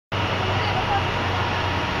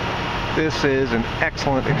This is an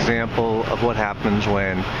excellent example of what happens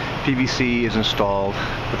when PVC is installed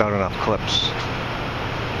without enough clips.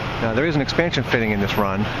 Now there is an expansion fitting in this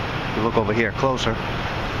run. If you look over here closer,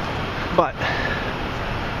 but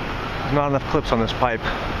there's not enough clips on this pipe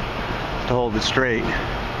to hold it straight.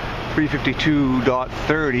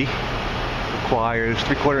 352.30 requires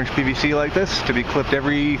 3/4 inch PVC like this to be clipped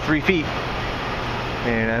every 3 feet.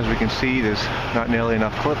 And as we can see, there's not nearly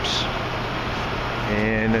enough clips,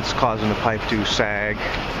 and it's causing the pipe to sag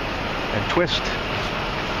and twist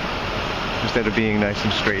instead of being nice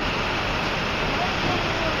and straight.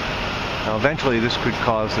 Now eventually this could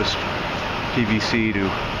cause this PVC to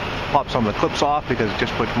pop some of the clips off because it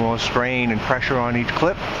just puts more strain and pressure on each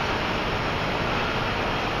clip,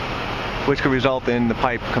 which could result in the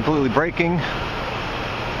pipe completely breaking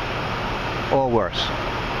or worse.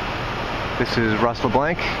 This is Russ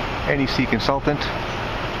LeBlanc, NEC consultant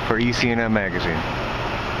for EC&M magazine.